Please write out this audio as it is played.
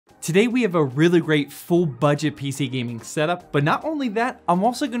Today we have a really great full budget PC gaming setup, but not only that, I'm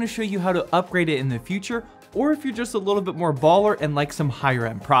also going to show you how to upgrade it in the future, or if you're just a little bit more baller and like some higher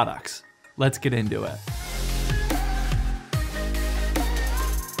end products. Let's get into it.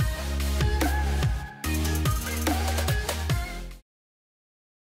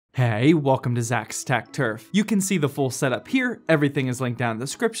 Hey, welcome to Zach's Tech Turf. You can see the full setup here, everything is linked down in the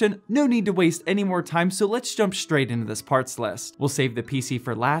description, no need to waste any more time, so let's jump straight into this parts list. We'll save the PC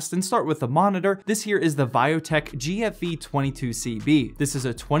for last and start with the monitor. This here is the Viotech GFV22CB. This is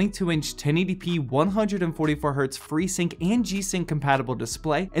a 22-inch 1080p 144Hz FreeSync and G-Sync compatible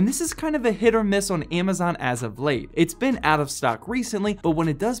display, and this is kind of a hit or miss on Amazon as of late. It's been out of stock recently, but when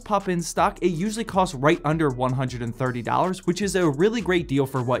it does pop in stock, it usually costs right under $130, which is a really great deal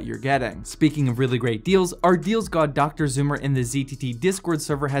for what you're getting. Speaking of really great deals, our deals god Dr. Zoomer in the ZTT Discord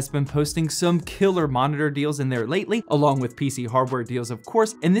server has been posting some killer monitor deals in there lately, along with PC hardware deals of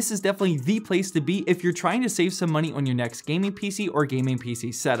course, and this is definitely the place to be if you're trying to save some money on your next gaming PC or gaming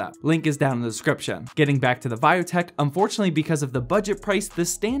PC setup. Link is down in the description. Getting back to the Viotech, unfortunately because of the budget price, the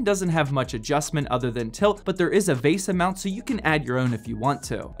stand doesn't have much adjustment other than tilt, but there is a VESA mount so you can add your own if you want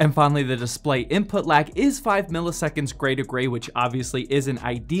to. And finally, the display input lag is 5 milliseconds gray to gray, which obviously isn't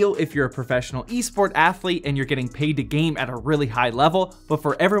ideal if you're a professional esport athlete and you're getting paid to game at a really high level, but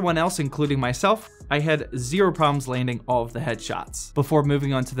for everyone else, including myself, I had zero problems landing all of the headshots. Before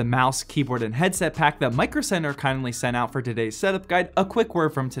moving on to the mouse, keyboard, and headset pack that Micro Center kindly sent out for today's setup guide, a quick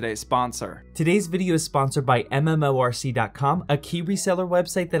word from today's sponsor. Today's video is sponsored by MMORC.com, a key reseller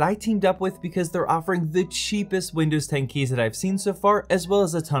website that I teamed up with because they're offering the cheapest Windows 10 keys that I've seen so far, as well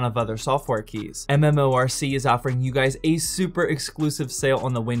as a ton of other software keys. MMORC is offering you guys a super exclusive sale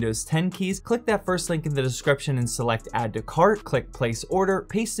on the Windows 10 keys. Click that first link in the description and select add to cart, click place order,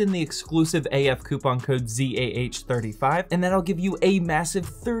 paste in the exclusive AF coupon code ZAH35, and that'll give you a massive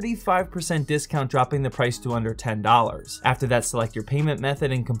 35% discount, dropping the price to under $10. After that, select your payment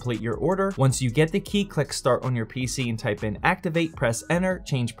method and complete your order. Once you get the key, click start on your PC and type in activate, press enter,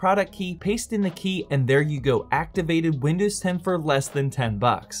 change product key, paste in the key, and there you go, activated Windows 10 for less than 10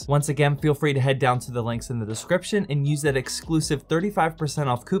 bucks. Once again, feel free to head down to the links in the description and use that exclusive 35%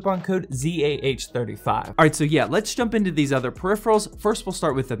 off coupon code ZAH35. Alright, so yeah, let's jump into these other peripherals. First, we'll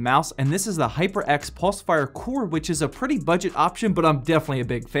start with the mouse, and this is the HyperX Pulsefire Core, which is a pretty budget option, but I'm definitely a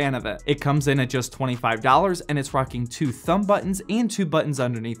big fan of it. It comes in at just $25, and it's rocking 2 thumb buttons and 2 buttons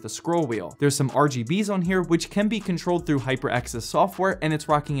underneath the scroll wheel. There's some RGBs on here, which can be controlled through HyperX's software, and it's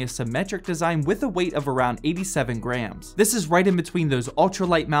rocking a symmetric design with a weight of around 87 grams. This is right in between those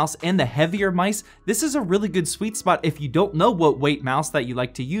ultralight mouse and the heavier mice. This is a really good sweet spot if you don't know what weight mouse that you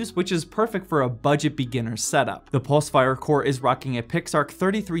like to use, which is perfect for a budget beginner setup. The Pulsefire Core is rocking a PixArc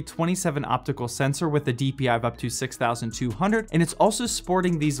 3327 optical sensor with a DPI of up to 6200, and it's also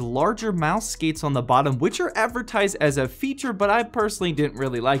sporting these larger mouse skates on the bottom, which are advertised as a feature, but I personally didn't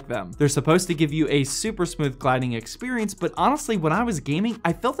really like them. They're supposed to give you a super smooth gliding experience, but honestly, when I was gaming,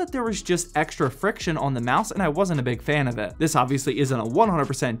 I felt that there was just extra friction on the mouse, and I wasn't a big fan of it. This obviously isn't a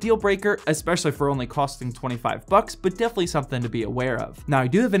 100% deal breaker, especially for only costing 25 bucks, but definitely something to be aware of. Now, I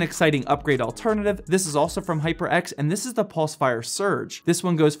do have an exciting upgrade alternative. This is also from HyperX, and this is the Pulsefire Surge. This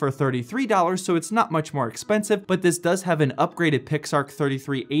one goes for $33, so it's not much more expensive, but this does have an upgraded PixArc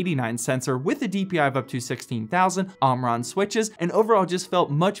 3389 sensor with a DPI of up to 16,000, Omron switches, and overall just felt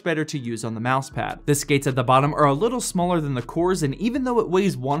much better to use on the mouse pad. The skates at the bottom are a little smaller than the cores, and even though it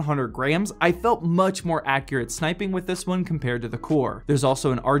weighs 100 grams, I felt much more accurate sniping with this one compared to the core. There's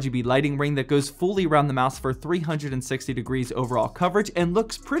also an RGB lighting ring that goes fully around the mouse for 360 degrees overall coverage and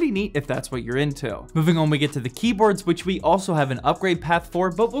looks pretty neat if that's what you're into. Moving on, we get to the keyboards, which we also have an upgrade path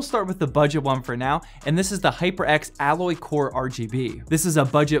for, but we'll start with the budget one for now, and this is the HyperX Alloy Core RGB. This is a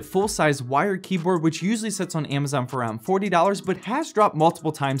budget full-size wired keyboard, which usually sits on Amazon for around $40, but has dropped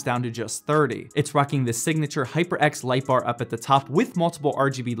multiple times down to just $30. It's rocking the signature HyperX light bar up at the top with multiple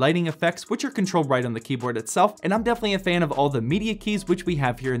RGB lighting effects, which are controlled right on the keyboard itself, and I'm definitely a fan of all the media keys, which we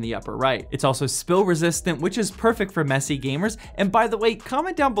have here in the upper right. It's also spill resistant, which is perfect for messy gamers, and by the way,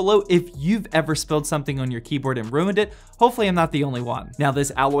 comment down below if you've ever spilled something on your keyboard and ruined it. Hopefully I'm not the only one. Now,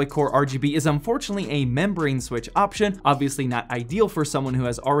 this Alloy Core RGB is unfortunately a membrane switch option, obviously not ideal for someone who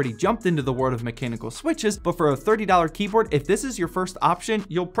has already jumped into the world of mechanical switches, but for a $30 keyboard, if this is your first option,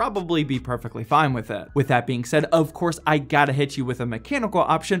 you'll probably be perfectly fine with it. With that being said, of course, I gotta hit you with a mechanical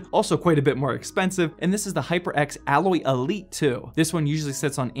option, also quite a bit more expensive, and this is the HyperX Alloy Elite 2. This one usually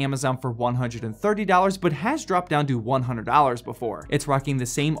sits on Amazon for $130, but has dropped down to $100 before. It's rocking the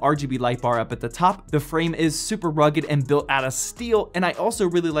same RGB light bar up at the top. The frame is super rugged and built out of steel, and I also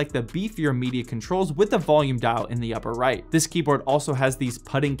really like the beefier your media controls with the volume dial in the upper right. This keyboard also has these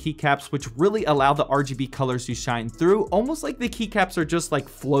putting keycaps, which really allow the RGB colors to shine through, almost like the keycaps are just like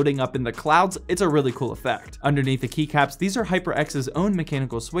floating up in the clouds. It's a really cool effect. Underneath the keycaps, these are HyperX's own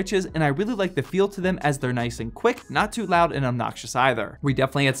mechanical switches, and I really like the feel to them as they're nice and quick, not too loud and obnoxious either. We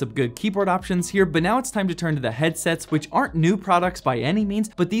definitely had some good keyboard options here, but now it's time to turn to the headsets, which aren't new products by any means,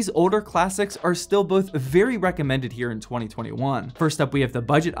 but these older classics are still both very recommended here in 2021. First up, we have the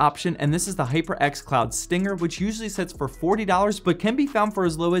budget option, and this is the HyperX Cloud Stinger, which usually sits for $40, but can be found for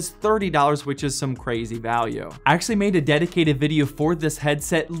as low as $30, which is some crazy value. I actually made a dedicated video for this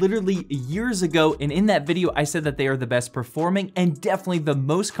headset literally years ago, and in that video, I said that they are the best performing and definitely the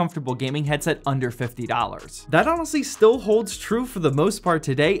most comfortable gaming headset under $50. That honestly still holds true for the most part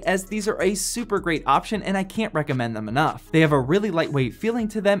today, as these are a super great option and I can't recommend them enough. They have a really lightweight feeling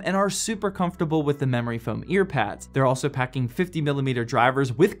to them and are super comfortable with the memory foam ear pads. They're also packing 50mm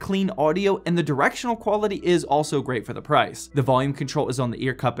drivers with clean audio, and the directional quality is also great for the price. The volume control is on the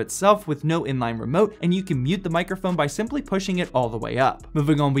ear cup itself with no inline remote, and you can mute the microphone by simply pushing it all the way up.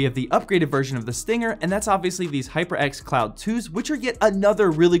 Moving on, we have the upgraded version of the Stinger, and that's obviously these HyperX Cloud 2s, which are yet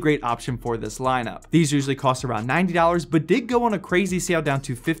another really great option for this lineup. These usually cost around $90, but did go on a crazy sale down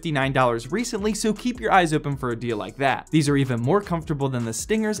to $59 recently, so keep your eyes open for a deal like that. These are even more comfortable than the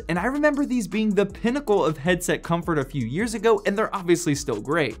Stingers, and I remember these being the pinnacle of headset comfort a few years ago, and they're obviously still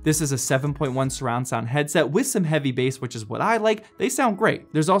great. This is a 7.1 surround sound headset with some heavy bass, which is what I like. They sound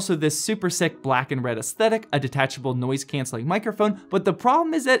great. There's also this super sick black and red aesthetic, a detachable noise canceling microphone, but the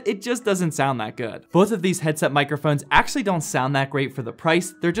problem is that it just doesn't sound that good. Both of these headset microphones actually don't sound that great for the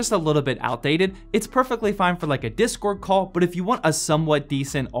price. They're just a little bit outdated. It's perfectly fine for like a Discord call, but if you want a somewhat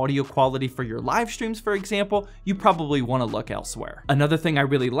decent audio quality for your live streams, for example, you probably want to look elsewhere. Another thing I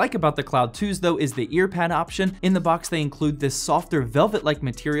really like about the Cloud 2s though is the ear pad option. In the box, they include this softer velvet-like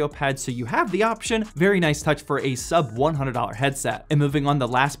material pad, so you have the option. Very nice touch for a sub $100 headset. And moving on, the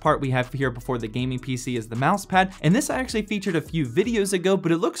last part we have here before the gaming PC is the mouse pad, and this I actually featured a few videos ago,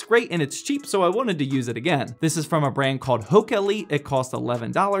 but it looks great and it's cheap, so I wanted to use it again. This is from a brand called Hoke Elite. It costs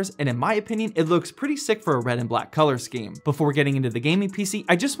 $11, and in my opinion, it looks pretty sick for a red and black color scheme. Before getting into the gaming PC,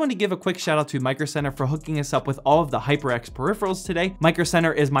 I just want to give a quick shout out to Micro Center for hooking us up with all of the HyperX peripherals today. Micro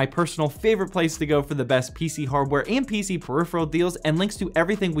Center is my personal favorite place to go for the best PC hardware and PC peripheral deals, and links to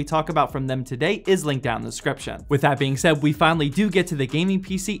everything we talk about from them today is linked down in the description. With that being said, we finally do get to the gaming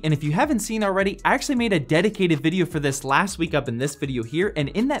PC, and if you haven't seen already, I actually made a dedicated video for this last week up in this video here, and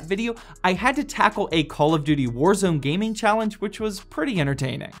in that video, I had to tackle a Call of Duty Warzone gaming challenge, which was pretty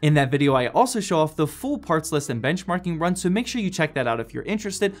entertaining. In that video, I also show off the full parts list and benchmarking run, so make sure you check that out if you're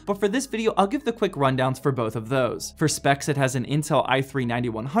interested, but for this video, I'll give the quick rundowns for both of those. For specs, it has an Intel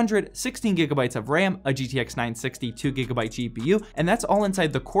i3-9100, 16GB of RAM, a GTX 960 2GB GPU, and that's all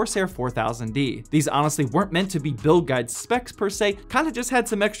inside the Corsair 4000D. These honestly weren't meant to be build guide specs per se, kinda just had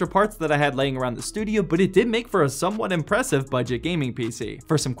some extra parts that I had laying around the studio, but it did make for a somewhat impressive budget gaming PC.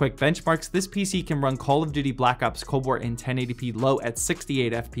 For some quick benchmarks, this PC can run Call of Duty Black Ops Cold War in 1080p low at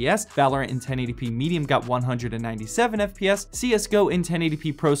 68 FPS, Valorant in 1080p medium got 197 FPS, CSGO in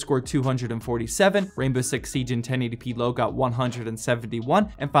 1080p Pro scored 247, Rainbow Six Siege in 1080p low got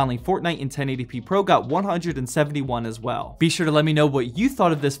 171, and finally Fortnite in 1080p Pro got 171 as well. Be sure to let me know what you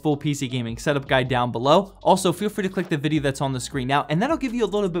thought of this full PC gaming setup guide down below. Also, feel free to click the video that's on the screen now, and that'll give you a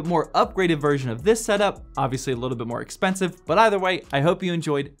little bit more upgraded version of this setup, obviously a little bit more expensive, but either way, I hope you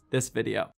enjoyed this video.